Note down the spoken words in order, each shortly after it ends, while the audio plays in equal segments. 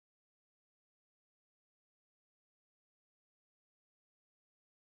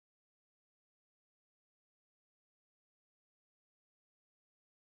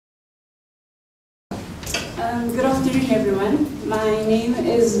Good afternoon, everyone. My name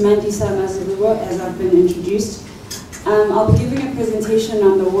is Mandisa Mazibuko, as I've been introduced. I'll be giving a presentation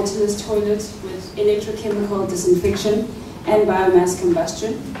on the waterless toilet with electrochemical disinfection and biomass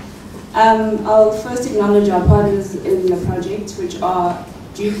combustion. I'll first acknowledge our partners in the project, which are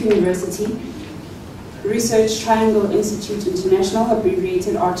Duke University, Research Triangle Institute International,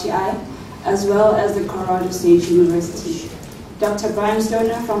 abbreviated RTI, as well as the Colorado State University. Dr. Brian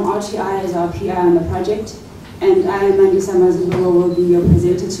Stoner from RTI is our PI on the project, and I, Mandisa Mazibuko, will be your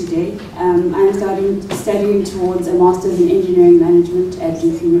presenter today. I'm studying towards a Master's in Engineering Management at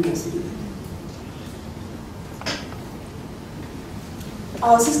Duke University.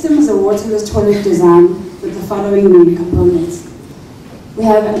 Our system is a waterless toilet design with the following main components. We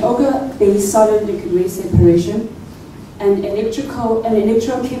have an auger-based solid liquid waste separation, an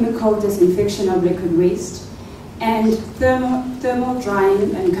electrochemical disinfection of liquid waste, and thermal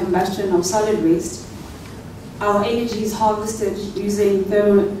drying and combustion of solid waste. Our energy is harvested using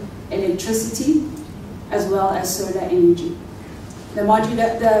thermal electricity as well as solar energy.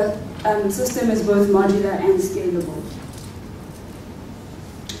 The system is both modular and scalable.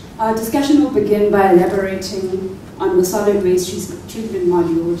 Our discussion will begin by elaborating on the solid waste treatment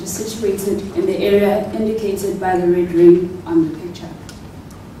module, which is situated in the area indicated by the red ring on the picture.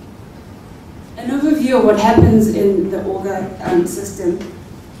 An overview of what happens in the auger system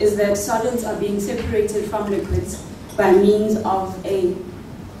is that solids are being separated from liquids by means of a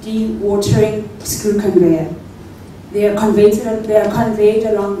dewatering screw conveyor. They are conveyed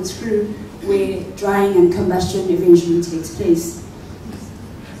along the screw where drying and combustion eventually takes place.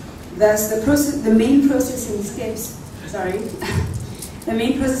 Thus, the main processing steps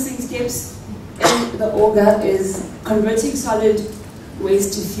in the auger is converting solid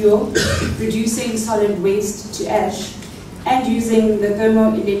waste to fuel, reducing solid waste to ash, and using the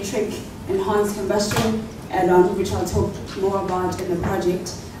thermoelectric enhanced combustion add-on, which I'll talk more about in the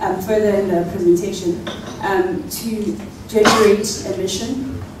project, further in the presentation, to generate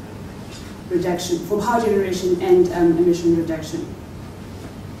emission reduction, for power generation and emission reduction.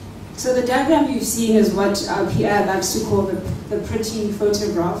 So the diagram you've seen is what our PI likes to call the pretty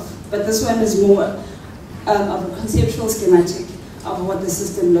photograph, but this one is more of a conceptual schematic of what the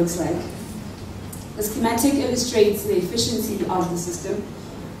system looks like. The schematic illustrates the efficiency of the system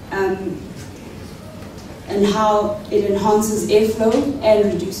and how it enhances airflow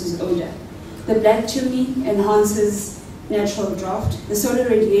and reduces odor. The black chimney enhances natural draft. The solar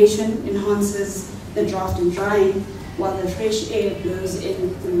radiation enhances the draft and drying, while the fresh air blows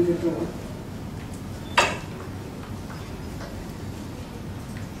in through the door.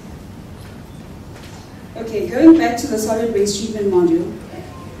 Okay, going back to the solid waste treatment module,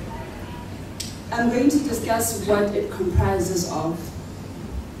 I'm going to discuss what it comprises of.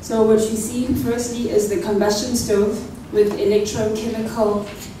 So what you see firstly is the combustion stove with electrochemical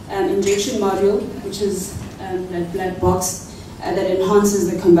injection module, which is that black box that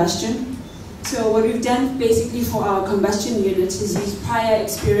enhances the combustion. So what we've done basically for our combustion unit is use prior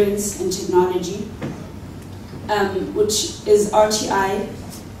experience and technology, which is RTI,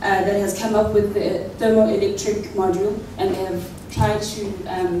 that has come up with the thermoelectric module, and they have tried to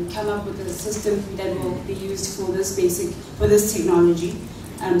come up with a system that will be used for this technology.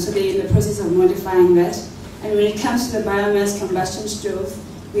 So they're in the process of modifying that. And when it comes to the biomass combustion stove,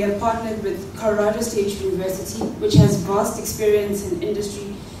 we have partnered with Colorado State University, which has vast experience in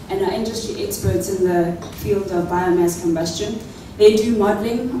industry and are industry experts in the field of biomass combustion. They do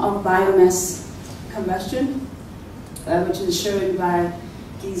modeling of biomass combustion, which is shown by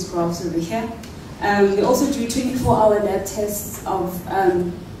these graphs over here. They also do 24-hour lab tests of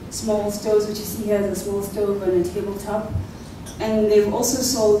small stoves, which you see here is a small stove on a tabletop. And they've also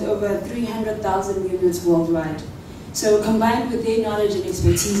sold over 300,000 units worldwide. So combined with their knowledge and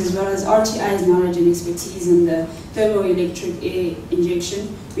expertise, as well as RTI's knowledge and expertise in the thermoelectric air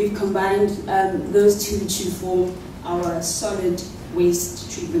injection, we've combined those two to form our solid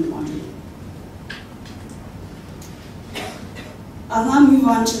waste treatment module. I'll now move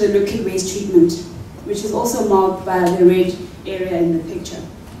on to the liquid waste treatment, which is also marked by the red area in the picture.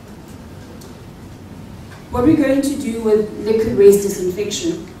 What we're going to do with liquid waste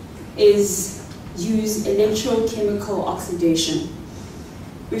disinfection is use electrochemical oxidation.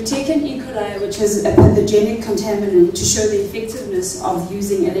 We've taken E. coli, which is a pathogenic contaminant, to show the effectiveness of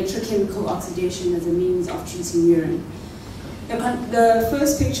using electrochemical oxidation as a means of treating urine. The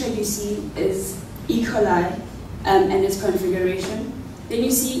first picture you see is E. coli and its configuration. Then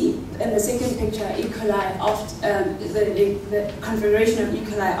you see in the second picture E. coli after, the configuration of E.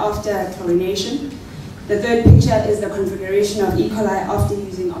 coli after chlorination. The third picture is the configuration of E. coli after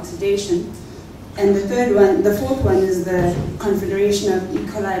using oxidation. And the fourth one is the configuration of E.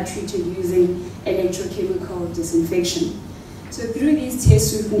 coli treated using electrochemical disinfection. So through these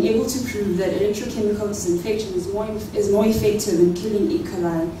tests, we've been able to prove that electrochemical disinfection is more effective in killing E.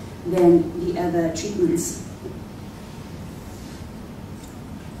 coli than the other treatments.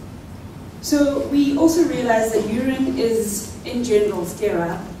 So we also realized that urine is, in general,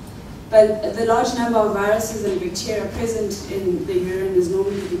 sterile, but the large number of viruses and bacteria present in the urine is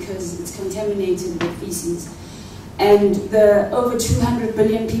normally because it's contaminated with feces. And the over 200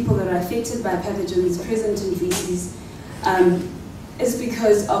 billion people that are affected by pathogens present in feces is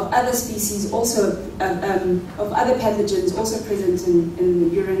because of other species also, of other pathogens also present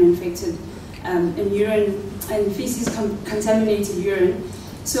in urine infected, in urine and feces contaminated urine.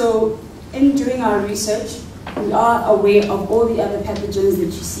 So in doing our research, we are aware of all the other pathogens that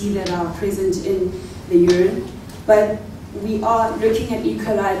you see that are present in the urine, but we are looking at E.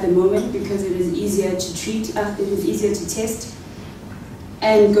 coli at the moment because it is easier to treat, it is easier to test.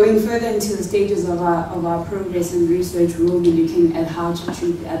 And going further into the stages of our progress and research, we will be looking at how to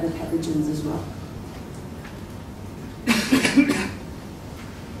treat the other pathogens as well.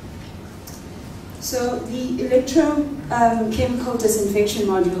 So the electrochemical disinfection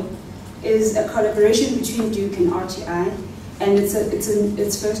module is a collaboration between Duke and RTI, and it's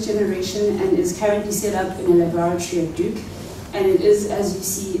its first generation and is currently set up in a laboratory at Duke. And it is, as you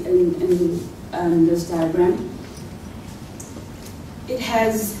see in this diagram, it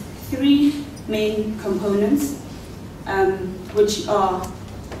has three main components, which are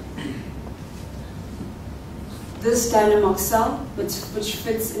this Dynamox cell, which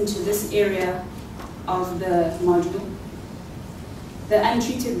fits into this area of the module. The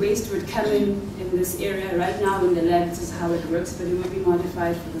untreated waste would come in this area. Right now in the lab, this is how it works, but it will be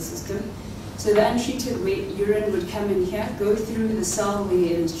modified for the system. So the untreated urine would come in here, go through the cell where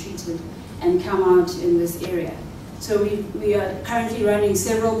it is treated, and come out in this area. So we are currently running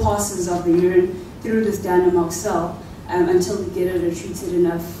several passes of the urine through this Dynamox cell until we get a treated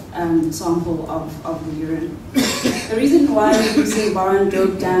enough sample of the urine. The reason why we're using boron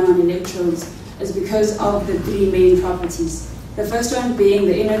doped diamond electrodes is because of the three main properties. The first one being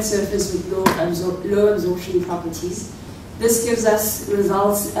the inert surface with low absorption properties. This gives us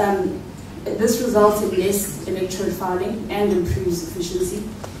results. This results in less electrode fouling and improves efficiency.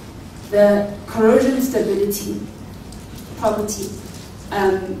 The corrosion stability property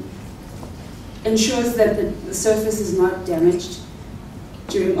ensures that the surface is not damaged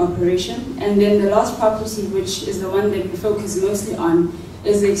during operation. And then the last property, which is the one that we focus mostly on,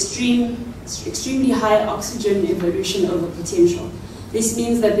 is the extremely high oxygen evolution over potential. This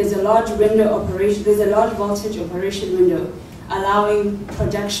means that there's a large voltage operation window, allowing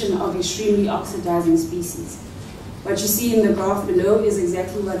production of extremely oxidizing species. What you see in the graph below is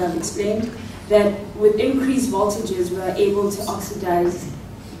exactly what I've explained, that with increased voltages, we are able to oxidize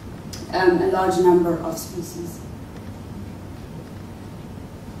a large number of species.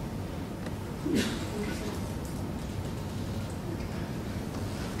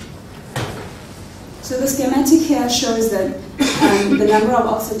 So the schematic here shows that the number of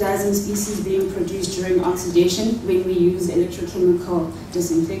oxidizing species being produced during oxidation when we use electrochemical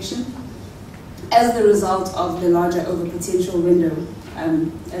disinfection as the result of the larger overpotential window,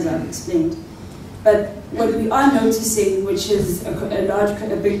 as I've explained. But what we are noticing, which is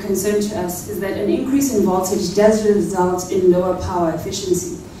a big concern to us, is that an increase in voltage does result in lower power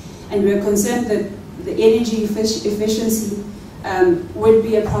efficiency. And we're concerned that the energy efficiency would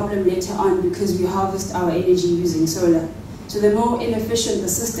be a problem later on because we harvest our energy using solar. So the more inefficient the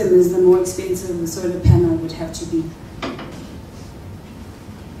system is, the more expensive the solar panel would have to be.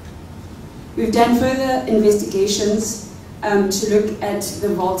 We've done further investigations to look at the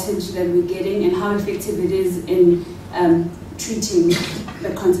voltage that we're getting and how effective it is in treating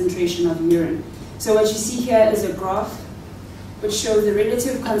the concentration of urine. So what you see here is a graph which shows the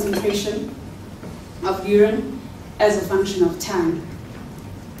relative concentration of urine as a function of time.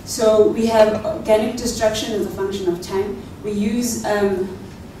 So we have organic destruction as a function of time. We use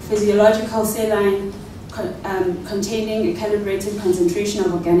physiological saline containing a calibrated concentration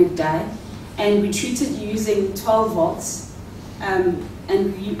of organic dye, and we treat it using 12 volts, and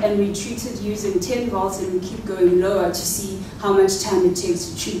we treat it using 10 volts, and we keep going lower to see how much time it takes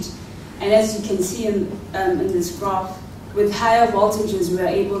to treat. And as you can see in this graph, with higher voltages, we are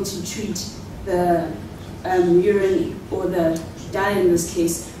able to treat the urine, or the dye in this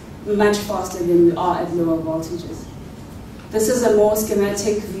case, much faster than we are at lower voltages. This is a more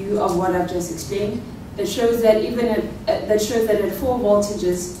schematic view of what I've just explained that shows that even at 4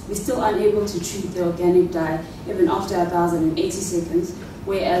 voltages, we're still unable to treat the organic dye even after 1,080 seconds.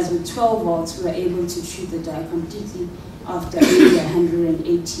 whereas with 12 volts, we were able to treat the dye completely after only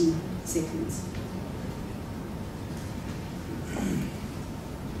 180 seconds.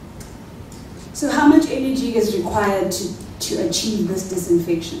 So how much energy is required to achieve this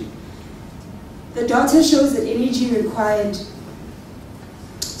disinfection? The data shows that energy required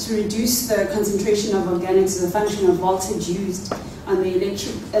to reduce the concentration of organics is a function of voltage used on the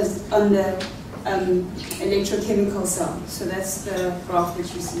electrochemical cell. So that's the graph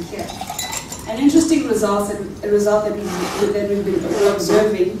that you see here. An interesting result that we've been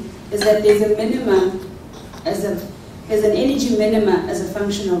observing is that there's a minimum there's an energy minima as a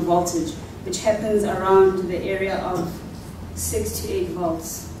function of voltage, which happens around the area of 6 to 8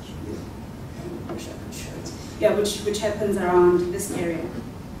 volts. I wish I could show it. Yeah, which happens around this area.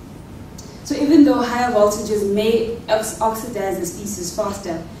 So even though higher voltages may oxidize the species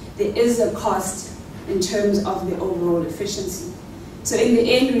faster, there is a cost in terms of the overall efficiency. So in the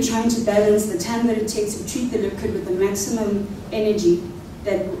end, we're trying to balance the time that it takes to treat the liquid with the maximum energy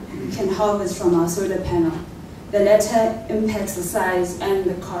that we can harvest from our solar panel. The latter impacts the size and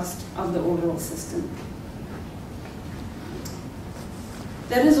the cost of the overall system.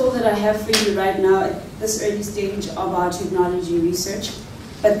 That is all that I have for you right now at this early stage of our technology research.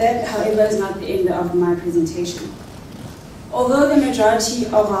 But that, however, is not the end of my presentation. Although the majority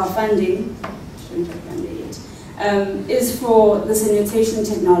of our funding, is for the sanitation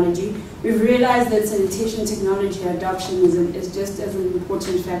technology, we've realized that sanitation technology adoption is just as an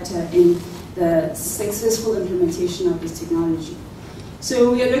important factor in the successful implementation of this technology.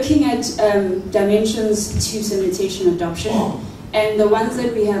 So we are looking at dimensions to sanitation adoption, and the ones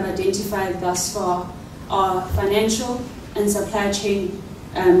that we have identified thus far are financial and supply chain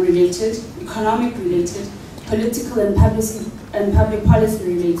related, economic related, political and public policy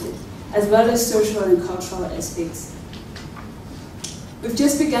related, as well as social and cultural aspects. We've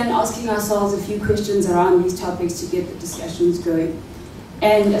just begun asking ourselves a few questions around these topics to get the discussions going.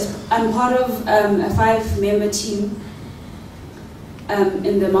 And I'm part of a 5-member team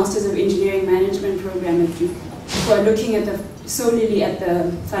in the Masters of Engineering Management program at Duke, who are looking at solely at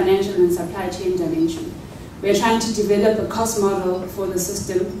the financial and supply chain dimension. We're trying to develop a cost model for the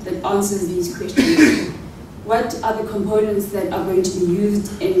system that answers these questions. What are the components that are going to be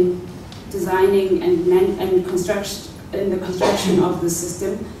used in designing and the construction of the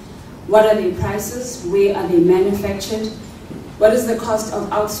system? What are their prices? Where are they manufactured? What is the cost of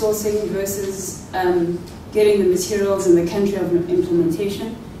outsourcing versus getting the materials in the country of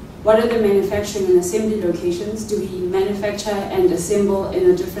implementation? What are the manufacturing and assembly locations? Do we manufacture and assemble in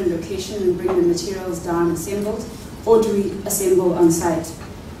a different location and bring the materials down assembled? Or do we assemble on site?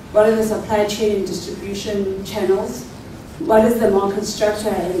 What are the supply chain and distribution channels? What is the market structure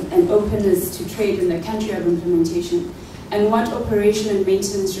and openness to trade in the country of implementation? And what operation and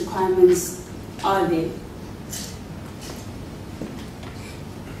maintenance requirements are there?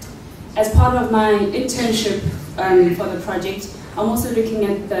 As part of my internship for the project, I'm also looking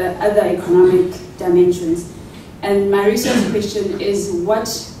at the other economic dimensions. And my research question is what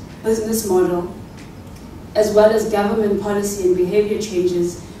business model, as well as government policy and behavior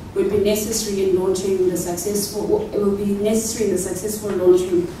changes, would be necessary in launching the successful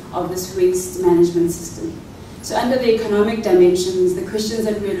launching of this waste management system. So under the economic dimensions, the questions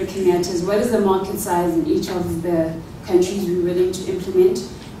that we're looking at is what is the market size in each of the countries we're willing to implement?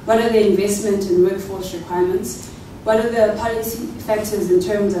 What are the investment and workforce requirements? What are the policy factors in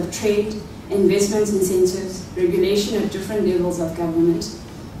terms of trade, investment incentives, regulation at different levels of government?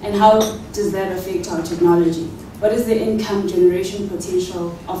 And how does that affect our technology? What is the income generation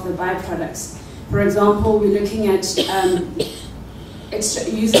potential of the byproducts? For example, we're looking at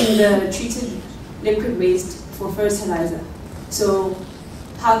using the treated liquid waste for fertilizer. So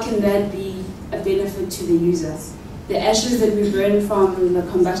how can that be a benefit to the users? The ashes that we burn from the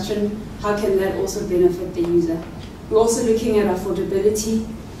combustion, how can that also benefit the user? We're also looking at affordability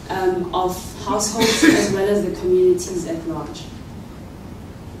of households as well as the communities at large.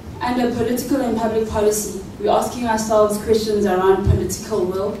 Under political and public policy, we're asking ourselves questions around political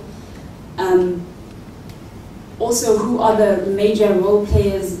will. Also, who are the major role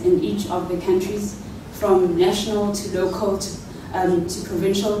players in each of the countries, from national to local to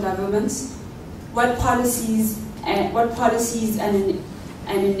provincial governments? What policies and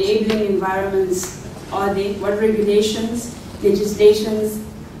enabling environments are there? What regulations, legislations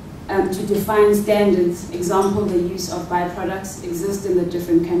to define standards, example the use of byproducts, exist in the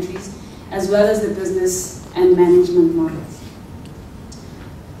different countries, as well as the business and management models.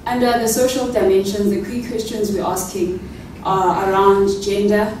 Under the social dimensions, the key questions we're asking are around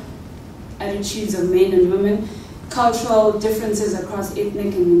gender, attitudes of men and women, cultural differences across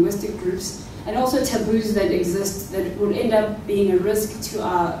ethnic and linguistic groups, and also taboos that exist that would end up being a risk to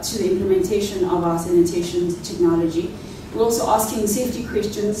the implementation of our sanitation technology. We're also asking safety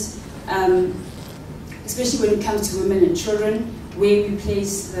questions, especially when it comes to women and children, where we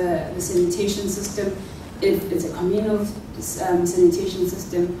place the sanitation system, if it's a communal sanitation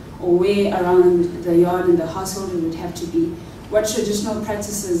system, or where around the yard and the household it would have to be. What traditional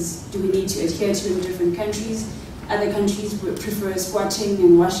practices do we need to adhere to in different countries? Other countries would prefer squatting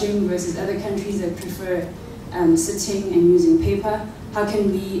and washing versus other countries that prefer sitting and using paper. How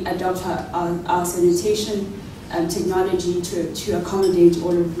can we adopt our sanitation technology to accommodate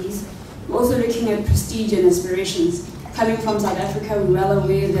all of these? We're also looking at prestige and aspirations. Coming from South Africa, we're well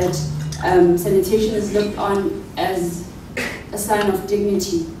aware that sanitation is looked on as a sign of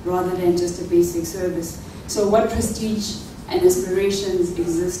dignity rather than just a basic service. So what prestige and aspirations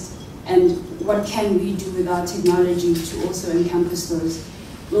exist, and what can we do with our technology to also encompass those?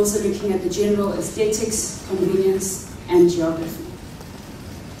 We're also looking at the general aesthetics, convenience, and geography.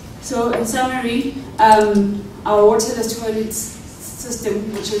 So in summary, our waterless toilets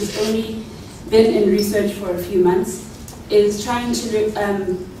system, which has only been in research for a few months, is trying to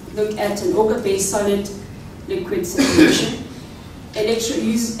look at an auger-based solid liquid separation,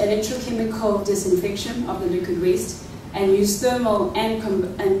 use electrochemical disinfection of the liquid waste, and use thermal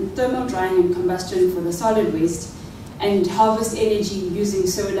drying and combustion for the solid waste, and harvest energy using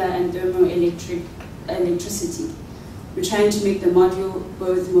solar and thermoelectric electricity. We're trying to make the module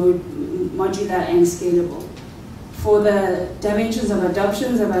both modular and scalable. For the dimensions of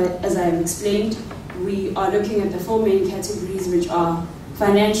adoptions, as I have explained, we are looking at the 4 main categories, which are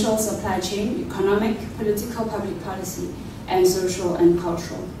financial, supply chain, economic, political, public policy, and social and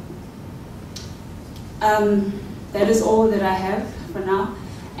cultural. That is all that I have for now.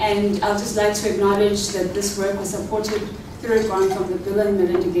 And I'd just like to acknowledge that this work was supported through a grant from the Bill and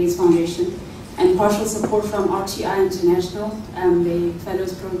Melinda Gates Foundation and partial support from RTI International, the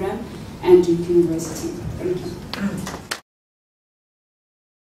Fellows Program, and Duke University. Thank you.